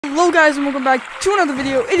Hello guys and welcome back to another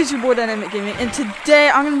video. It is your boy Dynamic Gaming, and today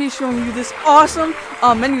I'm going to be showing you this awesome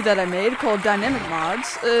menu that I made called Dynamic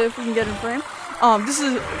Mods, if we can get in frame. This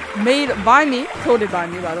is made by me, coded by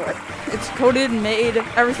me by the way. It's coded and made,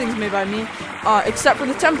 everything's made by me, except for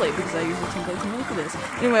the template, because I use the template to make this.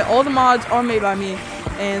 Anyway, all the mods are made by me,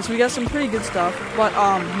 and so we got some pretty good stuff, but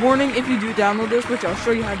warning, if you do download this, which I'll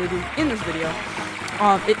show you how to do in this video,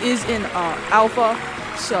 it is in alpha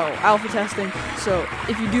testing, so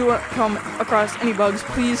if you do come across any bugs,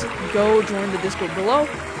 please go join the Discord below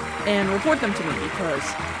and report them to me, because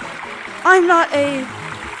I'm not a...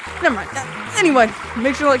 Never mind. Anyway,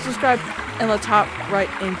 make sure to like, subscribe, and let's hop right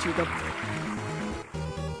into the...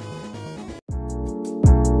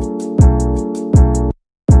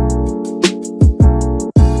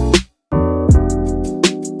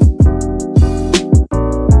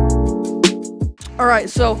 Alright,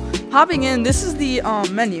 so hopping in, this is the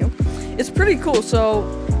menu. It's pretty cool. So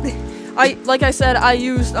like I said, I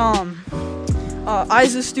used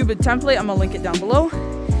I's stupid template. I'm gonna link it down below.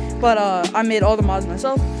 But I made all the mods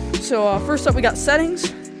myself. So first up we got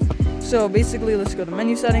settings. So basically let's go to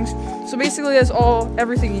menu settings. So basically that's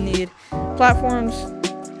everything you need. Platforms,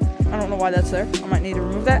 I don't know why that's there. I might need to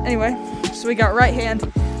remove that. Anyway, so we got right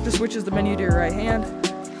hand, just switches the menu to your right hand.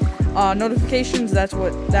 Notifications, that's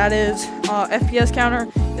what that is. FPS counter,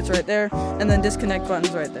 it's right there. And then disconnect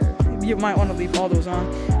buttons right there. You might want to leave all those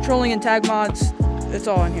on. Trolling and tag mods, it's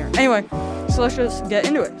all in here. Anyway, so let's just get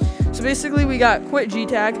into it. So basically we got quit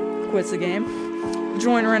G-tag, quits the game.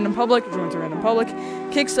 Join random public, joins a random public.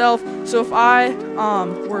 Kick self, so if I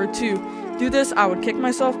were to do this, I would kick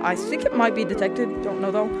myself. I think it might be detected, don't know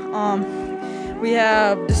though. We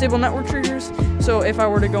have disable network triggers, so if I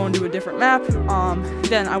were to go into a different map,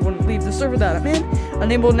 then I wouldn't leave the server that I'm in.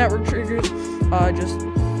 Enable network triggers, just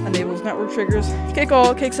enables network triggers. Kick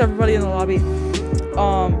all, kicks everybody in the lobby.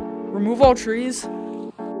 Remove all trees.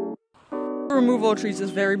 Remove all trees is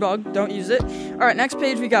very bugged, don't use it. Alright, next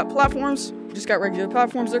page we got platforms. Just got regular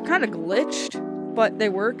platforms. They're kind of glitched, but they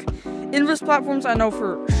work. Invis platforms, I know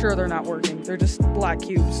for sure they're not working. They're just black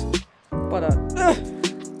cubes. But,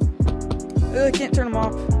 I can't turn them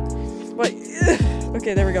off. But,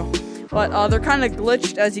 okay, there we go. But, they're kind of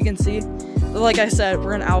glitched, as you can see. Like I said,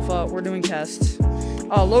 we're in alpha, we're doing tests.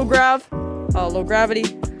 Low gravity.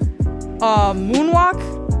 Moonwalk,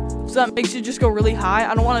 so that makes you just go really high.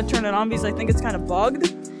 I don't want to turn it on because I think it's kind of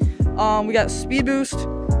bugged. We got speed boost.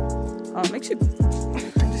 Makes you,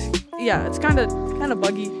 yeah, it's kind of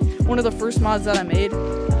buggy. One of the first mods that I made,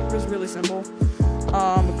 it was really simple.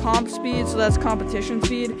 Comp speed, so that's competition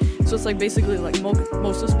speed. So it's like basically like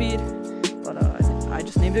most of speed, but I think I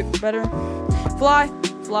just named it better. Fly.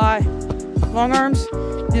 Long arms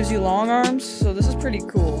gives you long arms, so this is pretty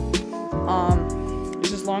cool. It's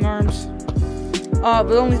just long arms. But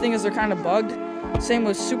the only thing is they're kind of bugged. Same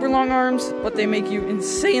with super long arms, but they make you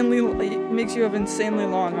makes you have insanely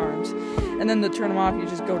long arms. And then to turn them off, you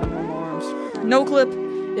just go to normal arms. No clip.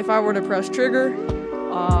 If I were to press trigger,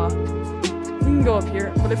 we can go up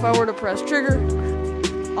here. But if I were to press trigger,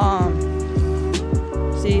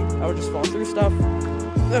 see, I would just fall through stuff.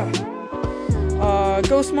 Ugh.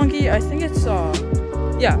 Ghost monkey, I think it's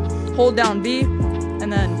yeah, hold down B,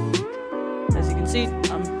 and then as you can see,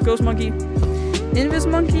 ghost monkey. Invis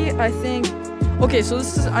monkey, I think. Okay, so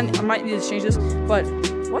this is, I might need to change this, but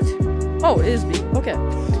what? Oh, it is B. Okay.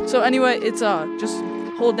 So anyway, it's just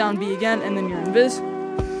hold down B again, and then you're invis.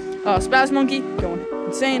 Spaz monkey, going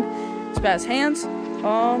insane. Spaz hands.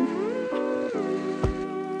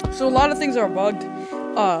 So a lot of things are bugged.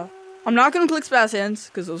 I'm not gonna click spaz hands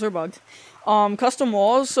because those are bugged. Custom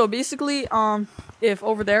walls. So basically, if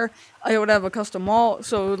over there I would have a custom wall,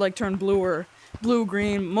 so it would like turn blue or blue,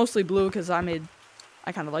 green, mostly blue because I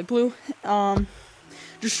kind of like blue.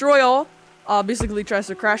 Destroy all. Basically tries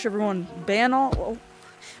to crash everyone. Ban all. Well,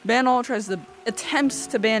 ban all attempts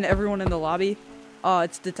to ban everyone in the lobby.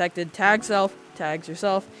 It's detected. Tag self. Tags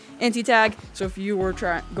yourself. Anti-tag. So if you were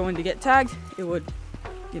going to get tagged, it would,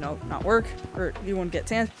 you know, not work, or you wouldn't get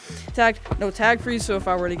tagged. No tag freeze. So if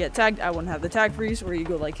I were to get tagged, I wouldn't have the tag freeze, where you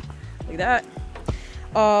go like that.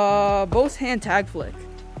 Both hand tag flick.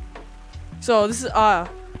 So this is I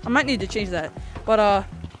might need to change that, but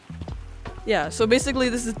yeah. So basically,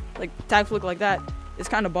 this is like tag flick like that. It's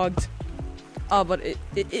kind of bugged, but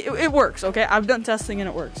it works. Okay, I've done testing and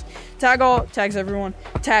it works. Tag all tags everyone.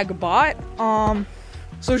 Tag bot.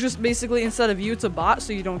 So it's just basically instead of you, it's a bot,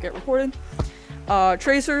 so you don't get reported.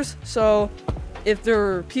 Tracers. So if there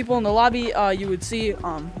were people in the lobby, you would see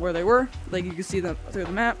where they were. Like you could see them through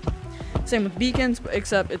the map. Same with beacons, but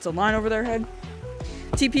except it's a line over their head.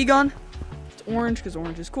 TP gun. It's orange because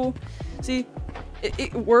orange is cool. See,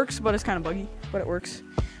 it works, but it's kind of buggy, but it works.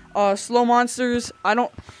 Slow monsters,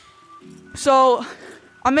 so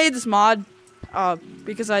I made this mod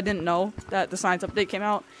because I didn't know that the science update came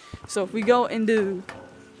out. So if we go into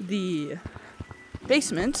the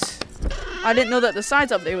basement, I didn't know that the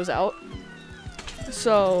science update was out.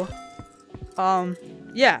 So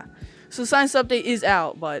yeah, so science update is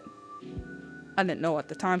out, but I didn't know at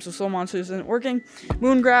the time, so slow monsters isn't working.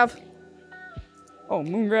 Moongrav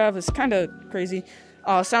is kind of crazy.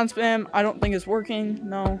 Sound spam, I don't think it's working.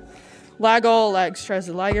 No. Lags tries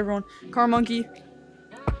to lag everyone. Car monkey,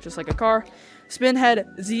 just like a car. Spin head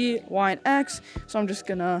Z, Y, and X. So I'm just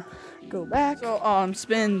gonna go back. So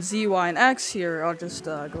spin Z, Y, and X. Here, I'll just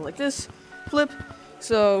go like this. Flip.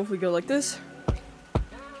 So if we go like this,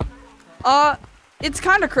 it's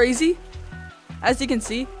kind of crazy. As you can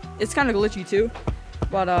see, it's kind of glitchy too.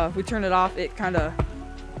 But if we turn it off, it kind of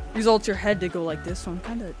results your head to go like this. So I'm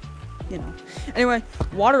kind of, you know. Anyway,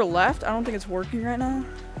 water left. I don't think it's working right now.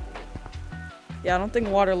 Yeah, I don't think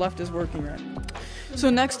water left is working right now. So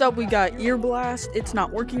next up, we got ear blast. It's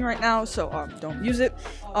not working right now, so don't use it.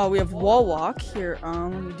 We have wall walk here.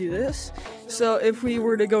 Let me do this. So if we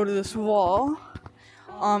were to go to this wall,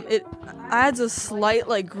 it adds a slight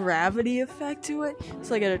like gravity effect to it. It's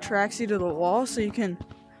like it attracts you to the wall, so you can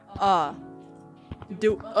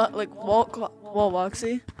do like wall walk.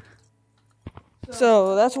 See?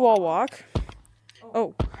 So that's wall walk.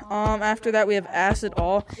 Oh, after that we have acid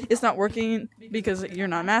all. It's not working because you're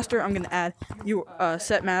not master. I'm gonna add you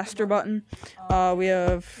set master button. We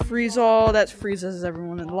have freeze all. That freezes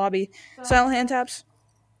everyone in the lobby. Silent hand taps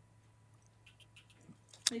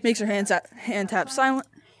makes your hand tap silent.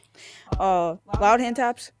 Loud hand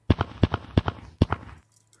taps.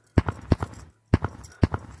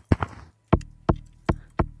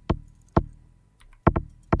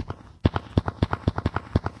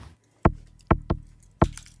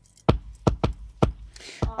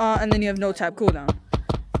 And then you have no tap cooldown.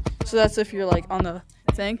 So that's if you're like on the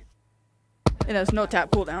thing. It has no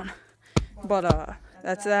tap cooldown. But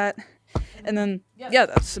that's that. And then yeah,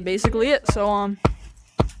 that's basically it. So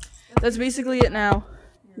that's basically it now.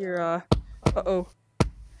 You're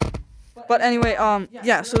But anyway,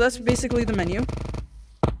 yeah, so that's basically the menu.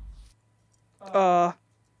 No!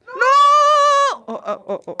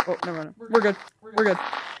 Oh, never mind. We're good.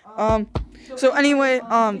 So anyway,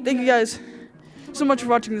 thank you guys so much for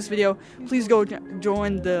watching this video. Please go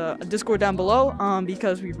join the Discord down below,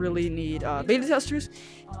 because we really need beta testers.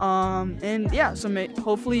 And yeah, so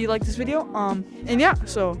hopefully you like this video. And yeah,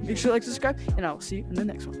 so make sure to like, subscribe, and I'll see you in the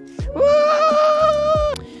next one.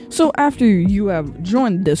 So after you have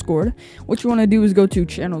joined the Discord, what you want to do is go to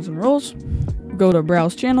channels and roles, go to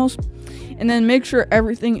browse channels, and then make sure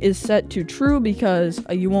everything is set to true, because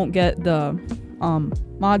you won't get the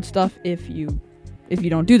mod stuff if you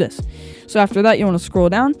don't do this. So after that, you want to scroll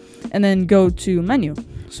down and then go to menu.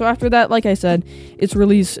 So after that, like I said, it's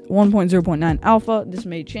release 1.0.9 alpha. This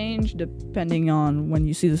may change depending on when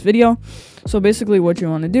you see this video. So basically what you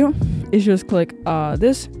want to do is just click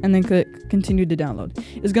this and then click continue to download.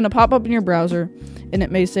 It's going to pop up in your browser and it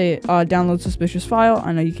may say download suspicious file.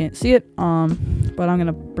 I know you can't see it, but I'm going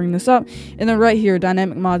to bring this up. And then right here,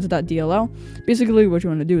 dynamicmods.dll. Basically what you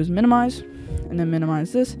want to do is minimize and then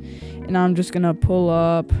minimize this. And I'm just going to pull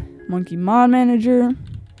up Monkey Mod Manager.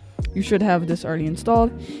 You should have this already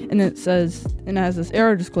installed, and it says, and it has this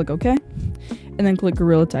error. Just click OK, and then click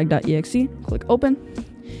gorillatag.exe, click open,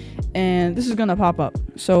 and this is gonna pop up.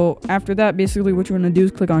 So after that, basically what you want to do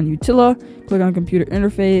is click on Utila, click on computer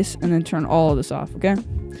interface, and then turn all of this off. Okay,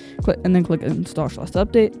 and then click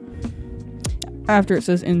install/update. After it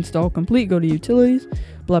says install complete, go to utilities,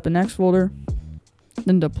 blep and X folder,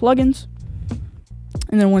 then to plugins,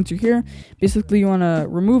 and then once you're here, basically you want to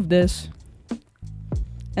remove this.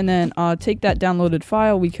 And then take that downloaded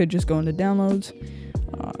file. We could just go into downloads,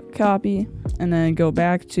 copy, and then go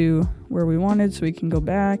back to where we wanted. So we can go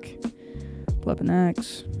back, blep and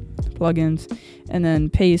X, plugins, and then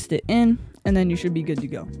paste it in, and then you should be good to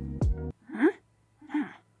go.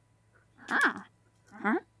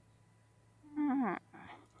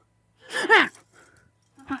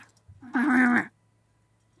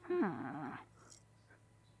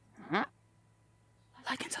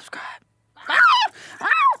 Like and subscribe.